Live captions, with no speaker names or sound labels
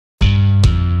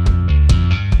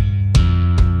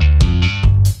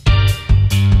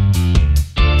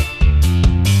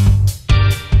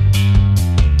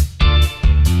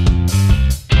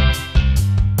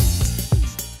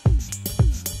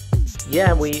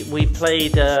Yeah, we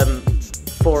played 4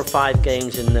 or 5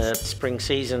 games in the spring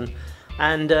season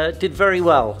and did very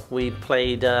well. We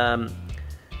played at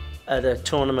a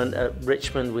tournament at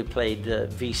Richmond, we played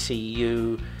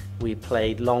VCU, we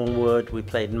played Longwood, we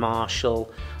played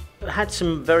Marshall. Had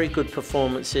some very good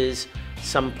performances.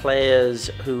 Some players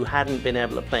who hadn't been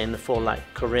able to play in the fall, like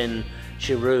Corinne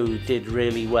Giroux, did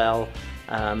really well.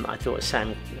 I thought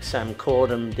Sam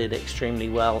Cordham did extremely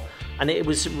well, and it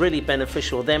was really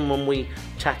beneficial. Then when we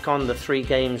tack on the 3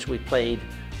 games we played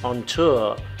on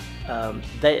tour,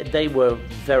 they were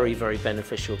very, very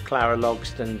beneficial. Clara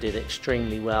Logsdon did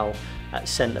extremely well at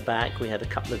centre back. We had a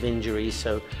couple of injuries,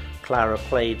 so Clara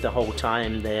played the whole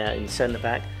time there in centre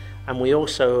back. And we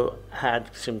also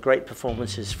had some great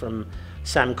performances from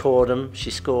Sam Cordham. She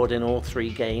scored in all 3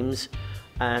 games.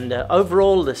 And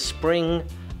overall, the spring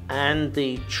and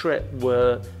the trip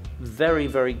were very,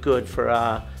 very good for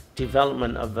our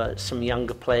development of some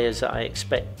younger players that I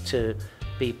expect to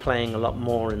be playing a lot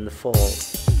more in the fall.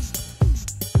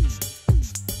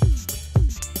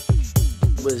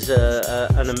 It was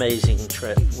an amazing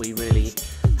trip. We really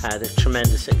had a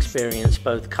tremendous experience,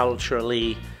 both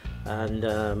culturally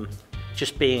and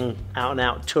just being out and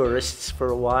out tourists for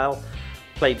a while.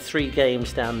 Played 3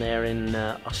 games down there in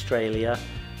Australia,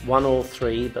 won all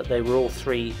 3, but they were all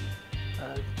 3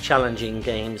 challenging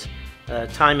games.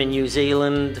 Time in New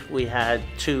Zealand, we had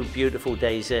 2 beautiful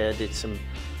days there, did some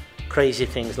crazy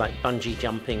things like bungee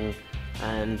jumping,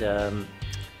 and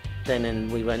then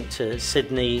we went to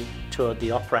Sydney, toured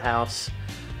the Opera House,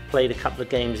 played a couple of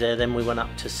games there. Then we went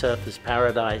up to Surfers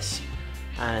Paradise,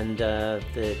 and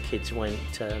the kids went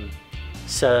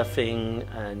surfing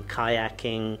and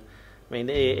kayaking. I mean,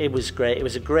 it was great. It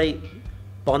was a great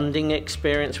bonding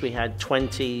experience. We had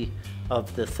 20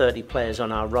 of the 30 players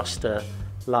on our roster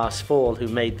last fall who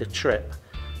made the trip,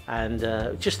 and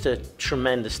just a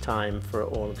tremendous time for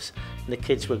all of us. And the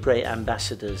kids were great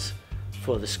ambassadors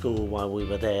for the school while we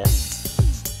were there.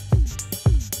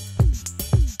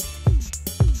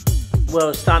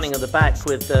 Well, starting at the back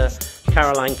with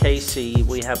Caroline Casey,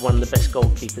 we have one of the best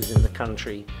goalkeepers in the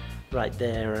country right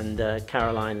there, and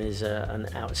Caroline is an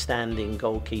outstanding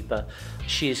goalkeeper.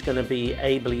 She's going to be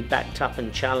ably backed up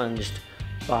and challenged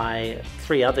by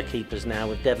 3 other keepers now,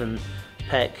 with Devon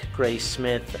Peck, Grace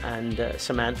Smith and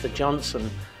Samantha Johnson.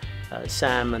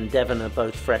 Sam and Devon are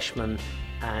both freshmen,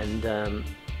 and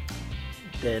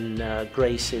then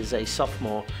Grace is a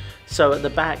sophomore. So at the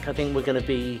back, I think we're going to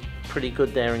be pretty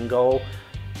good there in goal.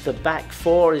 The back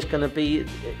 4 is going to be,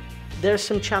 there are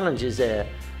some challenges there.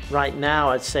 Right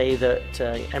now, I'd say that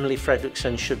Emily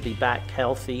Fredrickson should be back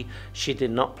healthy. She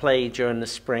did not play during the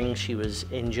spring, she was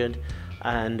injured.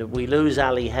 And we lose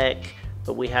Ali Heck,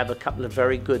 but we have a couple of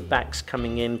very good backs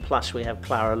coming in. Plus we have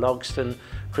Clara Logsdon,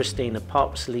 Christina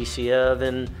Pops, Lisa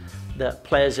Irvin, the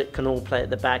players that can all play at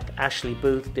the back. Ashley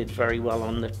Booth did very well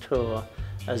on the tour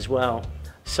as well.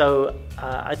 So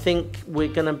I think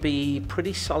we're going to be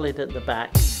pretty solid at the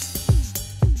back.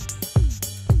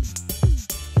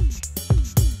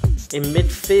 In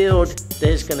midfield,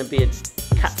 there's going to be a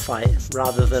catfight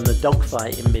rather than a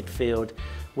dogfight in midfield.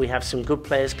 We have some good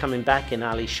players coming back in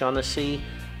Ali Shaughnessy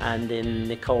and in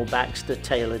Nicole Baxter,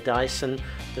 Taylor Dyson.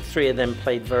 The 3 of them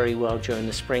played very well during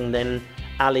the spring. Then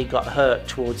Ali got hurt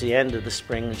towards the end of the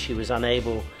spring and she was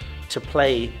unable to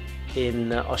play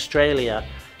in Australia.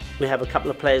 We have a couple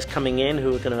of players coming in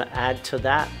who are going to add to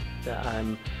that.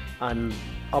 I'm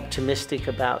optimistic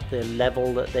about the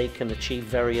level that they can achieve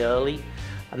very early.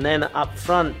 And then up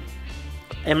front,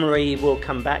 Emery will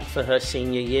come back for her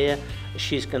senior year.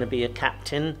 She's going to be a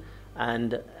captain,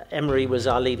 and Emery was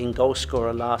our leading goal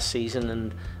scorer last season,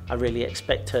 and I really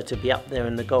expect her to be up there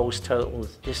in the goals total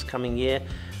this coming year.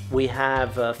 We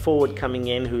have a forward coming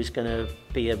in who's going to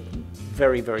be a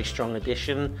very, very strong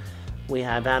addition. We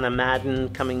have Anna Madden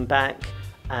coming back,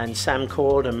 and Sam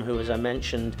Cordham, who, as I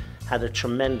mentioned, had a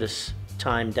tremendous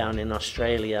time down in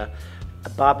Australia.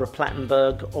 Barbara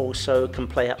Plattenberg also can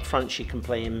play up front, she can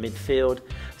play in midfield.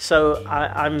 So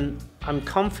I'm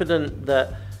confident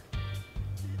that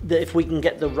if we can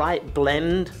get the right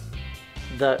blend,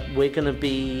 that we're going to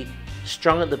be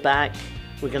strong at the back,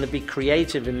 we're going to be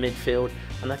creative in midfield,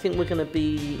 and I think we're going to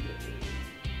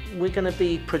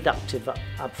be productive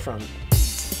up front.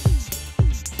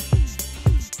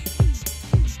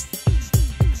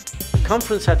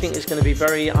 Conference, I think, is going to be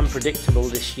very unpredictable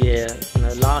this year. You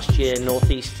know, last year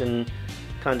Northeastern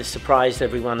kind of surprised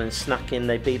everyone and snuck in.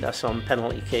 They beat us on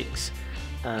penalty kicks.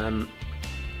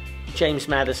 James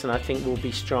Madison, I think, will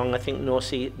be strong. I think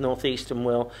Northeastern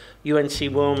will.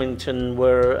 UNC Wilmington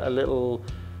were a little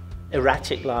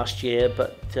erratic last year,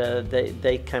 but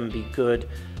they can be good.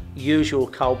 usual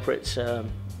culprits, or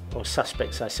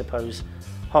suspects, I suppose.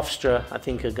 Hofstra, I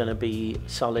think, are going to be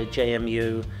solid.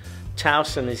 JMU.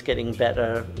 Towson is getting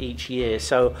better each year.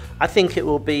 So I think it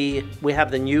will be, we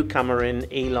have the newcomer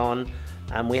in Elon,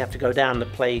 and we have to go down to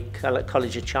play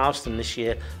College of Charleston this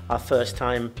year, our first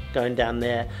time going down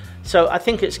there. So I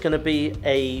think it's going to be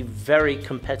a very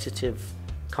competitive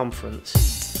conference.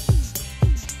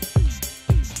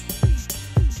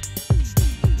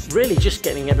 Really just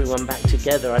getting everyone back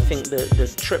together. I think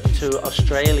the trip to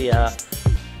Australia,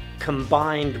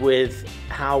 combined with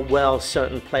how well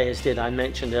certain players did. I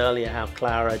mentioned earlier how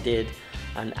Clara did,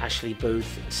 and Ashley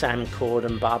Booth, Sam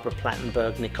Corden, Barbara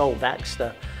Plattenberg, Nicole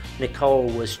Baxter. Nicole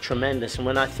was tremendous, and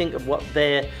when I think of what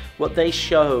they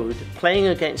showed, playing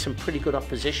against some pretty good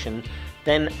opposition,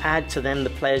 then add to them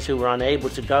the players who were unable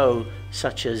to go,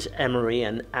 such as Emery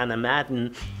and Anna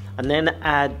Madden, and then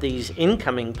add these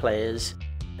incoming players.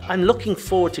 I'm looking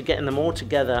forward to getting them all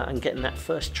together and getting that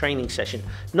first training session.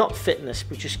 Not fitness,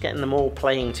 but just getting them all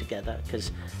playing together,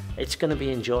 because it's going to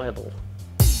be enjoyable.